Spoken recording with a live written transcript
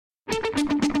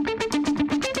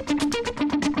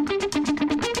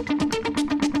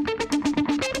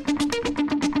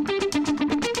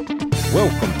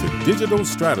Welcome to Digital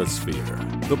Stratosphere,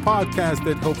 the podcast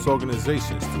that helps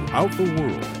organizations throughout the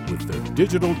world with their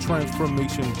digital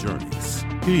transformation journeys.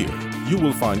 Here, you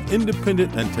will find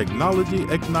independent and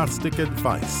technology-agnostic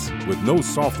advice with no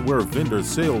software vendor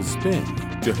sales spin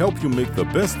to help you make the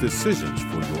best decisions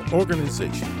for your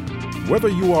organization. Whether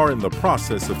you are in the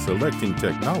process of selecting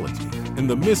technology, in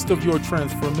the midst of your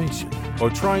transformation, or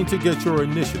trying to get your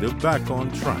initiative back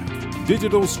on track,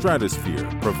 Digital Stratosphere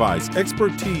provides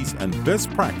expertise and best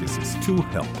practices to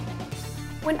help.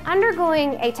 When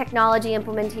undergoing a technology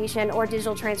implementation or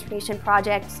digital transformation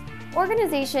project,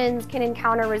 organizations can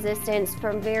encounter resistance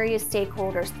from various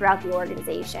stakeholders throughout the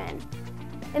organization.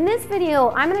 In this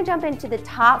video, I'm going to jump into the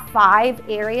top 5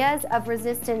 areas of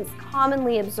resistance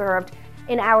commonly observed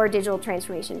in our digital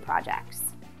transformation projects.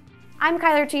 I'm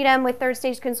Kyler Cheatham with Third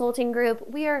Stage Consulting Group.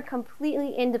 We are a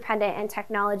completely independent and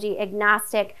technology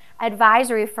agnostic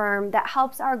advisory firm that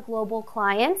helps our global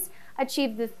clients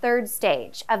achieve the third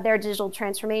stage of their digital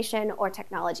transformation or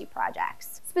technology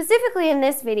projects. Specifically in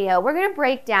this video, we're going to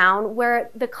break down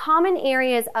where the common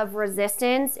areas of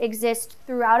resistance exist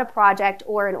throughout a project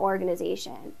or an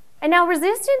organization. And now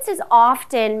resistance is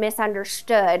often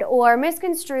misunderstood or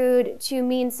misconstrued to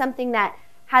mean something that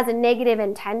has a negative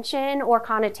intention or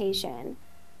connotation.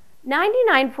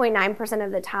 99.9%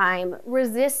 of the time,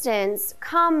 resistance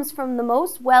comes from the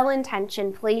most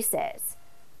well-intentioned places.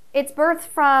 It's birthed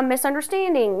from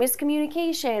misunderstanding,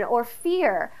 miscommunication, or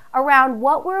fear around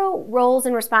what will roles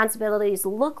and responsibilities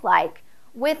look like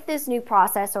with this new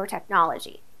process or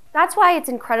technology. That's why it's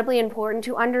incredibly important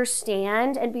to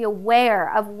understand and be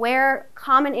aware of where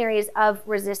common areas of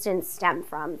resistance stem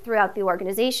from throughout the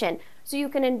organization so you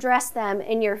can address them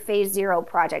in your phase 0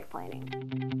 project planning.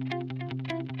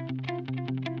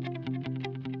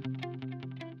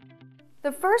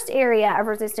 The first area of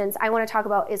resistance I want to talk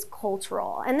about is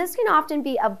cultural, and this can often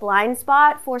be a blind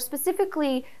spot for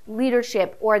specifically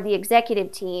leadership or the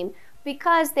executive team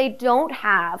because they don't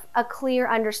have a clear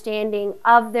understanding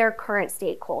of their current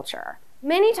state culture.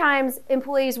 Many times,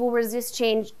 employees will resist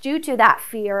change due to that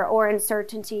fear or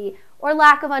uncertainty or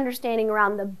lack of understanding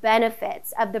around the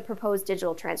benefits of the proposed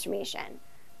digital transformation.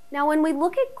 Now, when we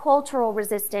look at cultural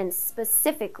resistance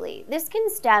specifically, this can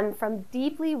stem from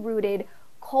deeply rooted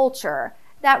culture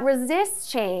that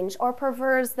resists change or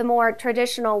prefers the more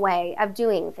traditional way of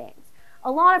doing things.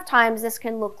 A lot of times, this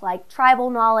can look like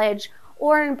tribal knowledge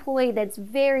or an employee that's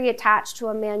very attached to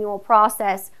a manual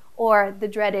process or the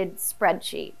dreaded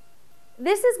spreadsheet.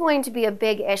 This is going to be a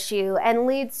big issue and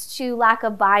leads to lack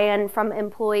of buy-in from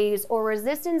employees or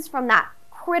resistance from that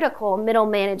critical middle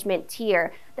management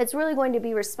tier that's really going to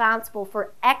be responsible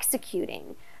for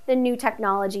executing the new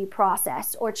technology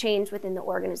process or change within the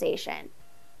organization.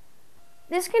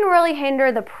 This can really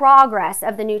hinder the progress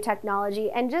of the new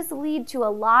technology and just lead to a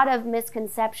lot of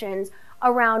misconceptions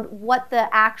around what the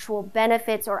actual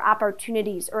benefits or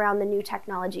opportunities around the new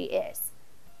technology is.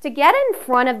 To get in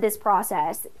front of this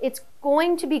process, it's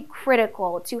going to be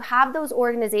critical to have those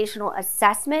organizational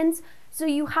assessments so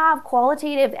you have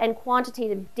qualitative and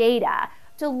quantitative data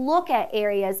to look at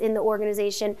areas in the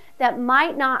organization that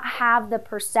might not have the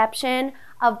perception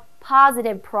of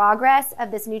positive progress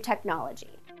of this new technology.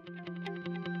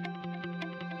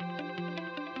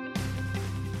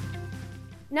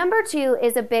 Number 2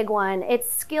 is a big one.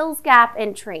 It's skills gap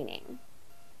and training.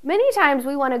 Many times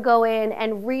we want to go in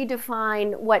and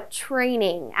redefine what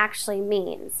training actually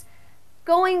means.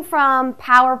 Going from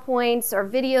PowerPoints or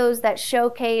videos that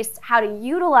showcase how to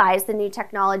utilize the new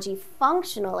technology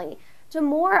functionally to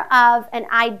more of an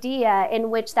idea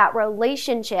in which that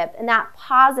relationship and that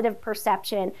positive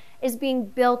perception is being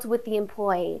built with the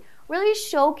employee, really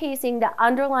showcasing the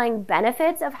underlying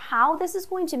benefits of how this is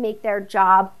going to make their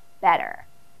job better.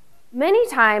 Many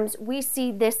times we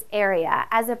see this area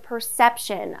as a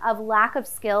perception of lack of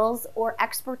skills or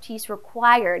expertise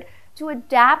required to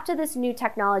adapt to this new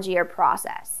technology or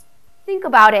process. Think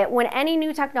about it when any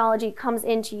new technology comes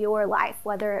into your life,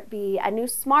 whether it be a new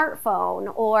smartphone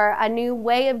or a new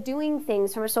way of doing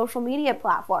things from a social media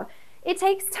platform. It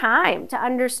takes time to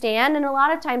understand, and a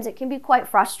lot of times it can be quite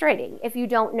frustrating if you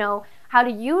don't know how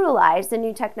to utilize the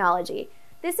new technology.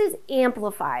 This is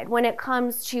amplified when it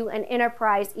comes to an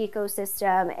enterprise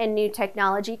ecosystem and new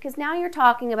technology because now you're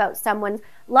talking about someone's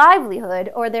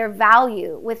livelihood or their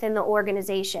value within the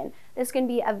organization. This can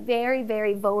be a very,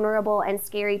 very vulnerable and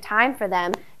scary time for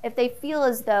them if they feel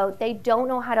as though they don't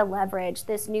know how to leverage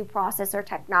this new process or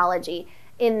technology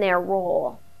in their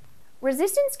role.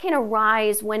 Resistance can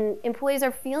arise when employees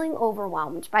are feeling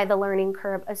overwhelmed by the learning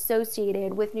curve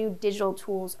associated with new digital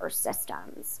tools or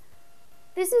systems.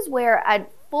 This is where a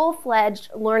full-fledged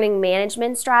learning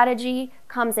management strategy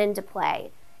comes into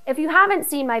play. If you haven't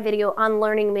seen my video on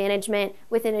learning management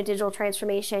within a digital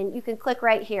transformation, you can click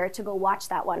right here to go watch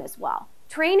that one as well.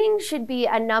 Training should be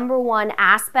a number one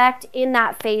aspect in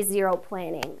that phase 0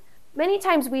 planning. Many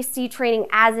times we see training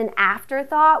as an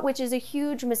afterthought, which is a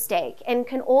huge mistake and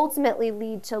can ultimately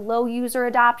lead to low user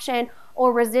adoption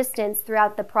or resistance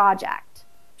throughout the project.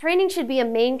 Training should be a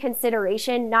main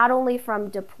consideration, not only from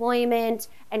deployment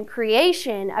and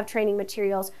creation of training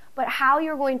materials, but how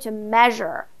you're going to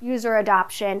measure user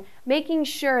adoption, making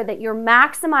sure that you're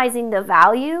maximizing the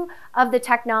value of the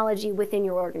technology within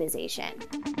your organization.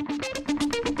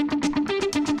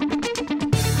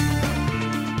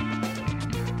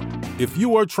 If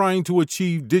you are trying to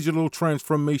achieve digital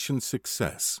transformation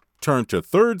success, turn to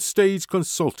Third Stage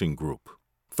Consulting Group.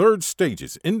 Third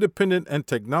Stage's independent and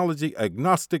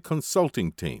technology-agnostic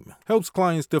consulting team helps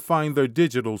clients define their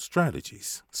digital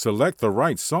strategies, select the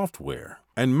right software,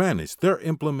 and manage their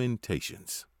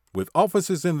implementations. With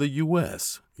offices in the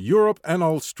U.S., Europe, and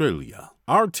Australia,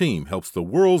 our team helps the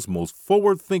world's most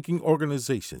forward-thinking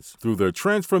organizations through their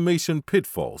transformation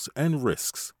pitfalls and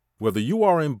risks. Whether you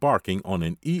are embarking on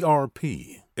an ERP,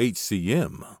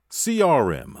 HCM,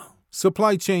 CRM,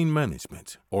 supply chain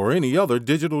management, or any other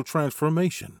digital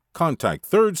transformation, contact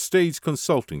Third Stage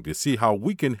Consulting to see how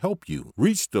we can help you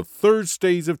reach the third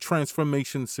stage of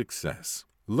transformation success.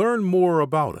 Learn more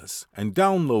about us and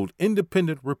download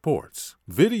independent reports,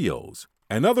 videos,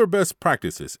 and other best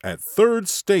practices at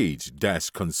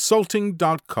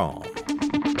thirdstage-consulting.com.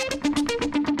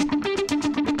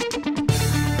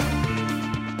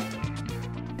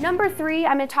 Number 3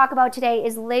 I'm going to talk about today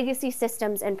is legacy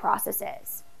systems and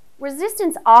processes.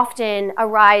 Resistance often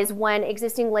arises when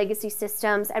existing legacy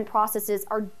systems and processes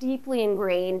are deeply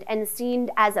ingrained and seen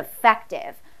as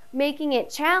effective, making it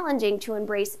challenging to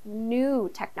embrace new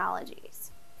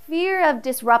technologies. Fear of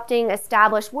disrupting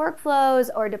established workflows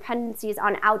or dependencies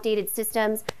on outdated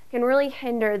systems can really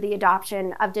hinder the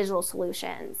adoption of digital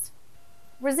solutions.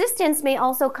 Resistance may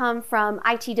also come from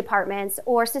IT departments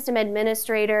or system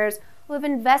administrators who have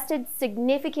invested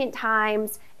significant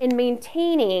times in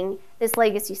maintaining this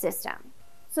legacy system.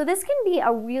 So this can be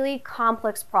a really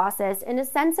complex process and a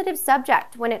sensitive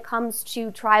subject when it comes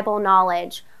to tribal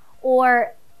knowledge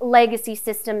or legacy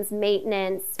systems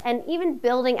maintenance and even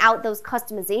building out those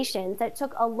customizations that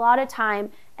took a lot of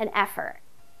time and effort.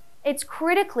 It's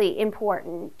critically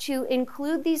important to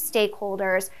include these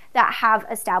stakeholders that have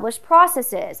established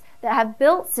processes, that have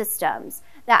built systems,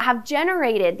 that have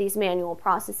generated these manual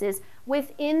processes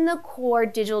within the core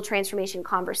digital transformation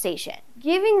conversation.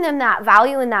 Giving them that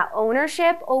value and that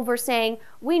ownership over saying,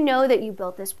 we know that you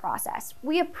built this process.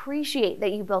 We appreciate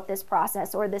that you built this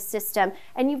process or this system,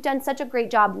 and you've done such a great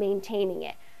job maintaining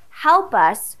it. Help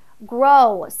us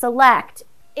grow, select,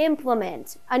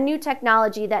 implement a new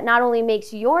technology that not only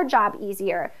makes your job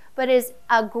easier, but is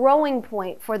a growing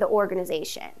point for the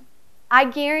organization. I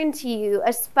guarantee you,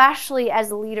 especially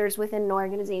as leaders within an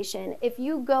organization, if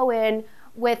you go in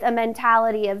with a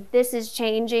mentality of this is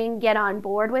changing, get on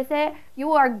board with it,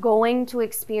 you are going to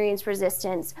experience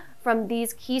resistance from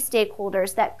these key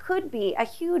stakeholders that could be a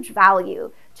huge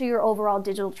value to your overall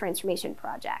digital transformation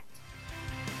project.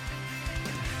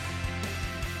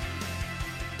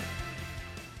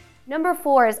 Number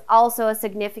 4 is also a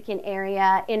significant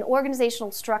area in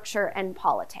organizational structure and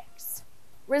politics.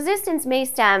 Resistance may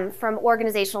stem from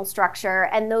organizational structure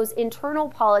and those internal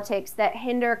politics that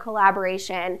hinder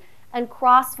collaboration and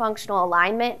cross-functional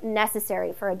alignment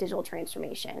necessary for a digital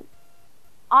transformation.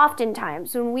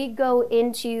 Oftentimes, when we go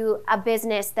into a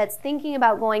business that's thinking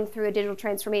about going through a digital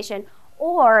transformation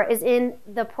or is in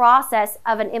the process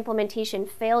of an implementation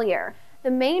failure,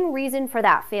 the main reason for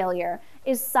that failure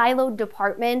is siloed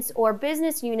departments or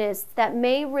business units that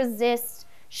may resist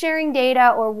sharing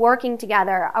data or working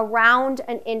together around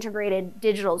an integrated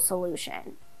digital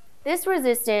solution. This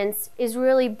resistance is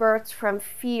really birthed from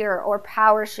fear or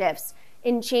power shifts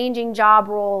in changing job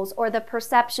roles or the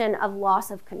perception of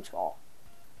loss of control.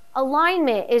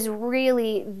 Alignment is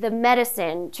really the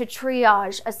medicine to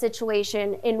triage a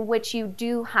situation in which you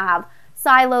do have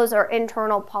silos or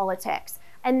internal politics.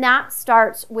 And that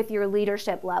starts with your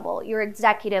leadership level, your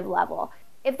executive level.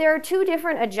 If there are two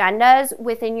different agendas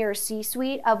within your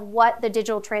C-suite of what the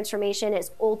digital transformation is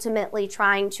ultimately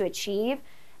trying to achieve,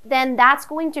 then that's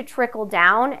going to trickle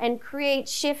down and create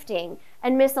shifting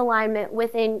and misalignment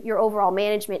within your overall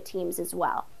management teams as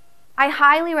well. I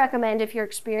highly recommend, if you're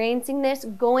experiencing this,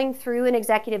 going through an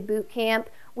executive boot camp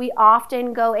we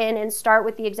often go in and start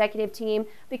with the executive team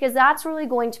because that's really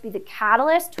going to be the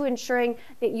catalyst to ensuring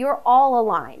that you're all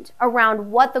aligned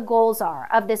around what the goals are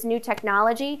of this new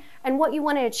technology and what you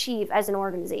want to achieve as an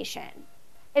organization.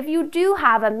 If you do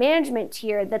have a management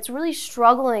tier that's really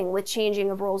struggling with changing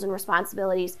of roles and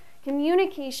responsibilities,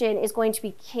 communication is going to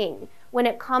be king when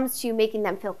it comes to making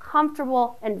them feel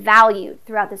comfortable and valued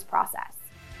throughout this process.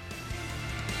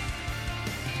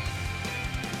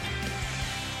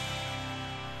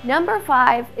 Number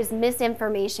 5 is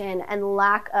misinformation and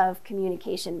lack of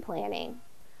communication planning.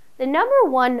 The number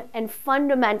one and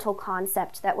fundamental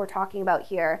concept that we're talking about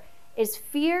here is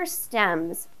fear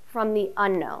stems from the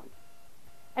unknown.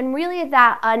 And really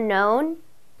that unknown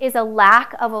is a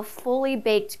lack of a fully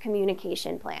baked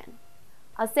communication plan.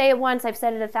 I'll say it once, I've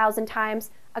said it 1,000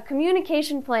 times, a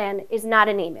communication plan is not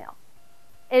an email.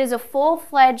 It is a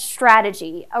full-fledged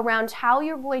strategy around how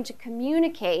you're going to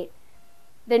communicate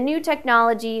the new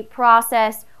technology,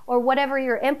 process, or whatever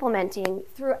you're implementing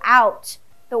throughout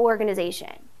the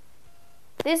organization.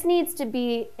 This needs to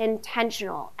be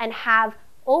intentional and have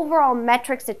overall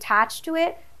metrics attached to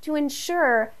it to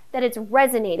ensure that it's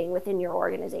resonating within your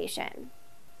organization.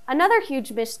 Another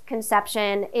huge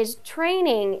misconception is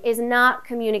training is not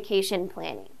communication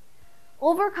planning.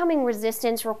 Overcoming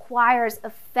resistance requires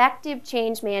effective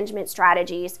change management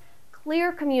strategies,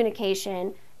 clear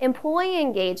communication, employee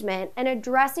engagement, and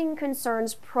addressing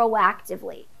concerns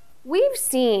proactively. We've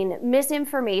seen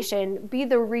misinformation be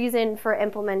the reason for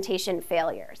implementation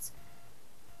failures,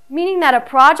 meaning that a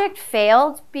project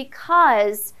failed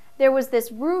because there was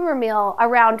this rumor mill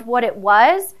around what it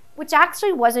was, which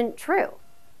actually wasn't true.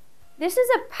 This is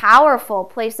a powerful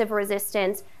place of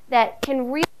resistance that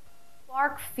can really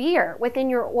spark fear within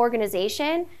your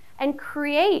organization and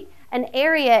create an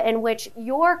area in which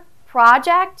your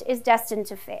project is destined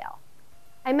to fail.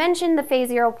 I mentioned the phase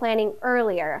 0 planning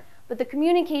earlier, but the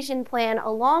communication plan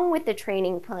along with the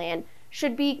training plan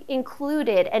should be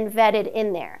included and vetted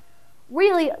in there.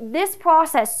 Really, this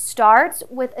process starts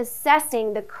with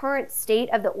assessing the current state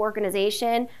of the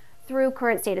organization through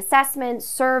current state assessments,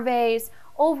 surveys,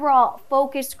 overall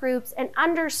focus groups, and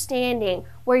understanding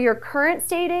where your current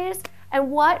state is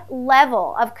and what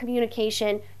level of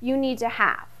communication you need to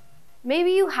have.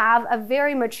 Maybe you have a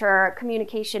very mature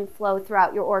communication flow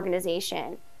throughout your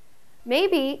organization.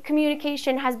 Maybe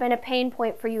communication has been a pain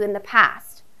point for you in the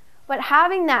past. But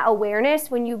having that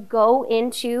awareness when you go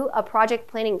into a project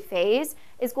planning phase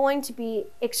is going to be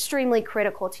extremely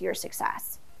critical to your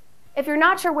success. If you're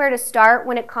not sure where to start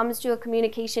when it comes to a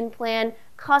communication plan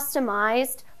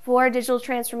customized for a digital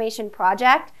transformation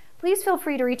project, please feel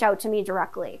free to reach out to me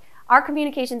directly. Our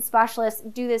communication specialists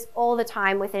do this all the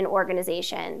time within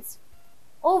organizations.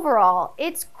 Overall,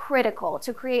 it's critical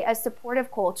to create a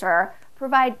supportive culture,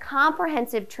 provide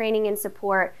comprehensive training and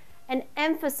support, and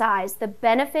emphasize the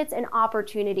benefits and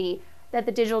opportunity that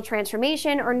the digital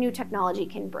transformation or new technology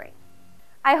can bring.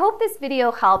 I hope this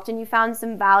video helped and you found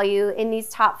some value in these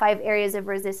top 5 areas of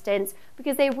resistance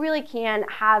because they really can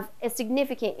have a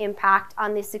significant impact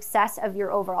on the success of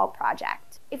your overall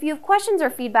project. If you have questions or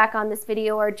feedback on this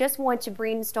video or just want to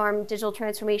brainstorm digital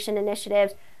transformation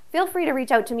initiatives, feel free to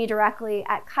reach out to me directly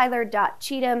at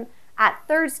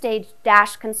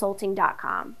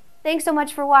kyler.cheatham@thirdstage-consulting.com. Thanks so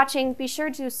much for watching. Be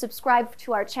sure to subscribe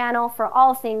to our channel for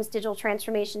all things digital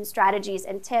transformation strategies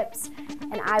and tips,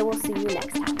 and I will see you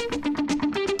next time.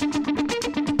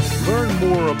 Learn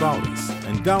more about us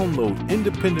and download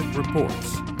independent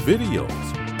reports,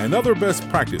 videos, and other best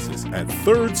practices at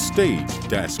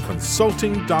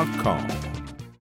thirdstage-consulting.com.